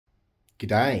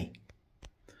G'day.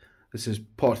 This is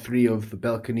part 3 of the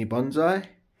balcony bonsai.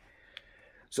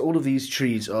 So all of these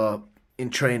trees are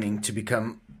in training to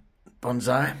become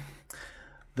bonsai.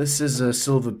 This is a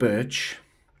silver birch.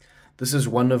 This is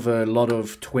one of a lot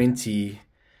of 20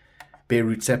 bare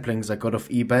root saplings I got off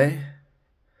eBay.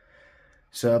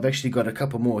 So I've actually got a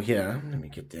couple more here. Let me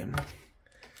get them.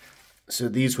 So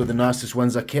these were the nicest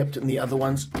ones I kept, and the other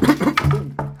ones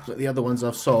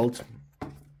I've sold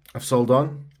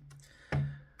on.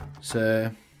 So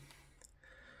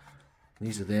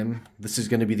these are them. This is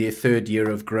going to be their 3rd year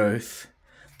of growth.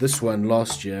 This one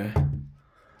last year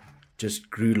just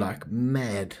grew like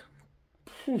mad.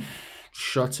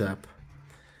 Shot up.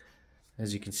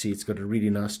 As you can see, it's got a really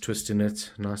nice twist in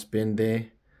it. Nice bend there.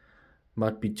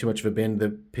 Might be too much of a bend. The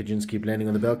pigeons keep landing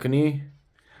on the balcony.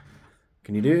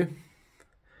 Can you do?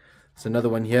 There's another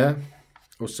one here.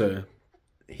 Also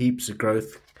heaps of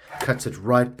growth. Cuts it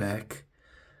right back.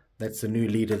 That's the new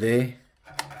leader there.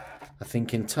 I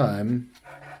think in time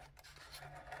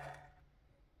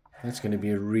that's going to be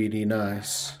a really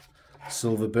nice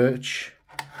silver birch.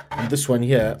 And this one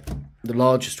here, the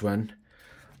largest one,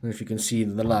 I don't know if you can see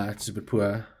in the light, it's a bit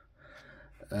poor.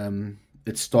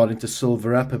 It's starting to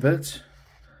silver up a bit,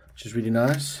 which is really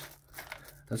nice.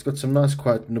 And it's got some nice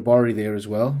quite nabari there as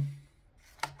well.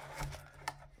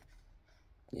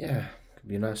 Yeah, could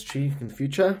be a nice tree in the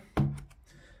future.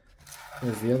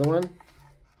 There's the other one.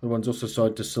 The one's also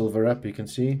started to silver up, you can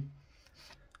see.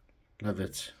 Love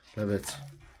it, love it.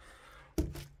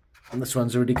 And this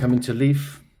one's already come into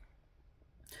leaf.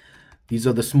 These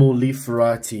are the small leaf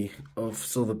variety of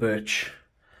silver birch.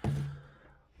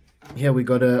 Here we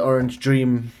got a Orange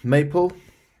Dream maple.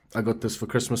 I got this for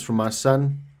Christmas from my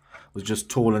son. It was just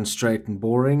tall and straight and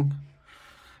boring.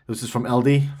 This is from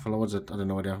Aldi. What was it? I don't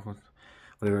know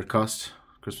whatever it cost.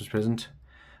 Christmas present.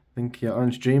 I think, yeah,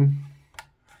 Orange Dream.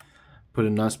 Put a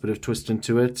nice bit of twist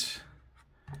into it.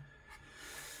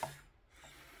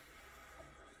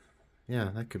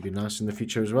 Yeah, that could be nice in the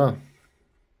future as well.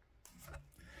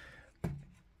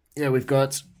 Yeah, we've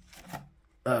got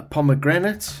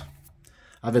pomegranate.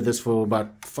 I've had this for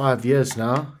about 5 years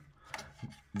now.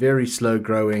 Very slow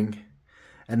growing,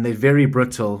 and they're very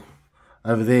brittle.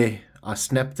 Over there, I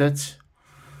snapped it.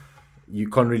 You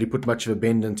can't really put much of a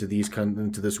bend into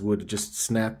this wood. It just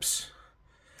snaps.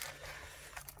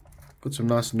 Got some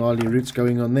nice gnarly roots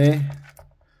going on there.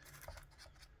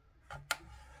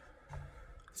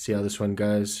 See how this one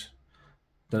goes.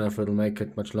 Don't know if it'll make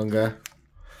it much longer.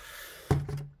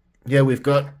 Yeah, we've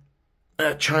got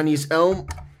a Chinese elm.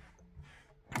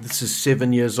 This is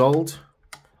 7 years old.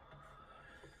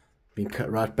 Been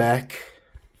cut right back.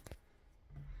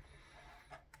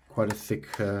 Quite a thick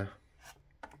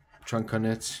trunk on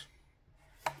it.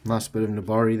 Nice bit of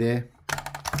nabari there.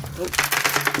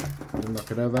 Oh, knock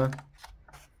it over.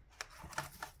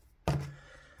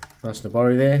 Nice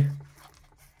nabari there.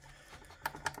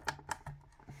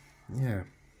 Yeah.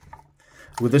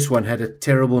 Well, this one had a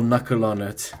terrible knuckle on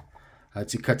it. I had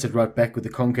to cut it right back with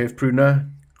the concave pruner.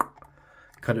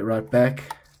 Cut it right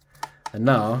back. And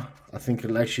now, I think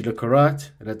it'll actually look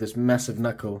alright. It had this massive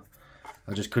knuckle.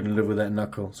 I just couldn't live with that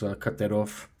knuckle, so I cut that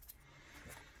off.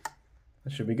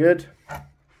 That should be good.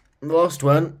 The last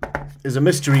one is a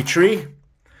mystery tree.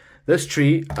 This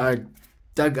tree I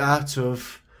dug out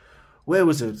of, where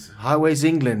was it? Highways,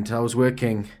 England. I was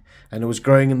working, and it was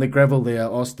growing in the gravel there.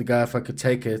 I asked the guy if I could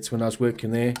take it when I was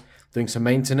working there, doing some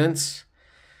maintenance.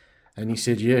 And he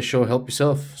said, yeah, sure, help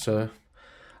yourself. So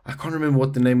I can't remember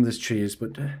what the name of this tree is,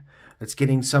 but it's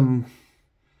getting some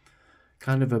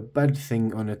kind of a bud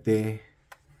thing on it there.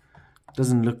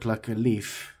 Doesn't look like a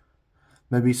leaf.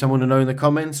 Maybe someone will know in the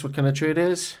comments what kind of tree it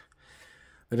is.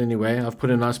 But anyway, I've put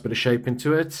a nice bit of shape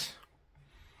into it.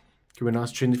 Could be a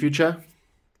nice tree in the future.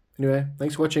 Anyway,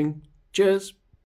 thanks for watching. Cheers.